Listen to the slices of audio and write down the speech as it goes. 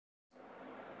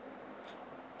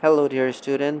Hello dear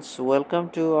students, welcome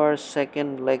to our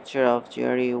second lecture of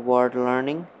GRE word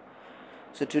learning.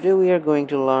 So today we are going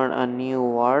to learn a new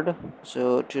word.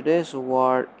 So today's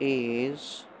word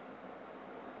is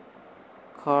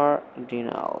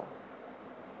cardinal.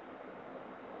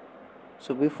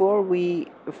 So before we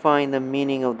find the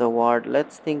meaning of the word,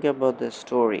 let's think about the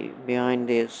story behind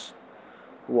this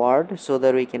word so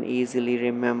that we can easily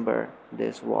remember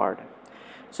this word.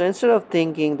 So instead of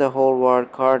thinking the whole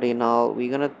word cardinal,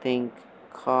 we're gonna think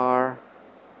car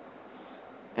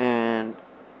and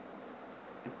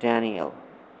Daniel.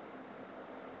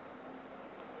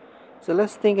 So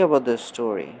let's think about this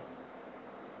story.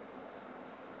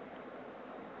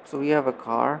 So we have a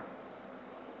car,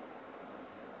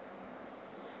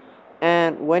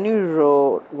 and when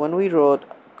we wrote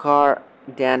car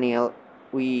Daniel,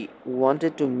 we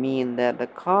wanted to mean that the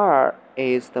car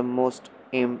is the most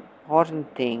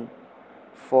important thing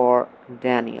for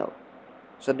Daniel.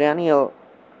 So Daniel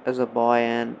is a boy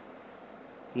and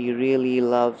he really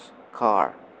loves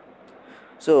car.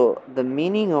 So the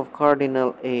meaning of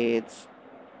cardinal is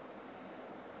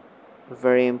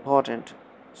very important.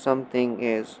 Something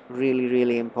is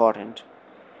really important.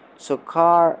 So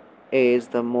car is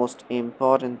the most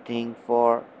important thing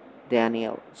for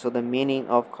Daniel. So the meaning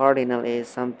of cardinal is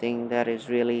something that is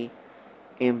really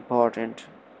important.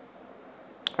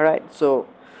 Alright, so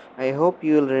I hope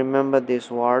you will remember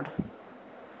this word.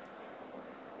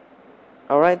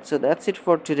 Alright, so that's it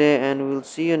for today, and we'll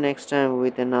see you next time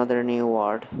with another new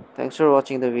word. Thanks for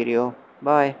watching the video.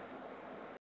 Bye.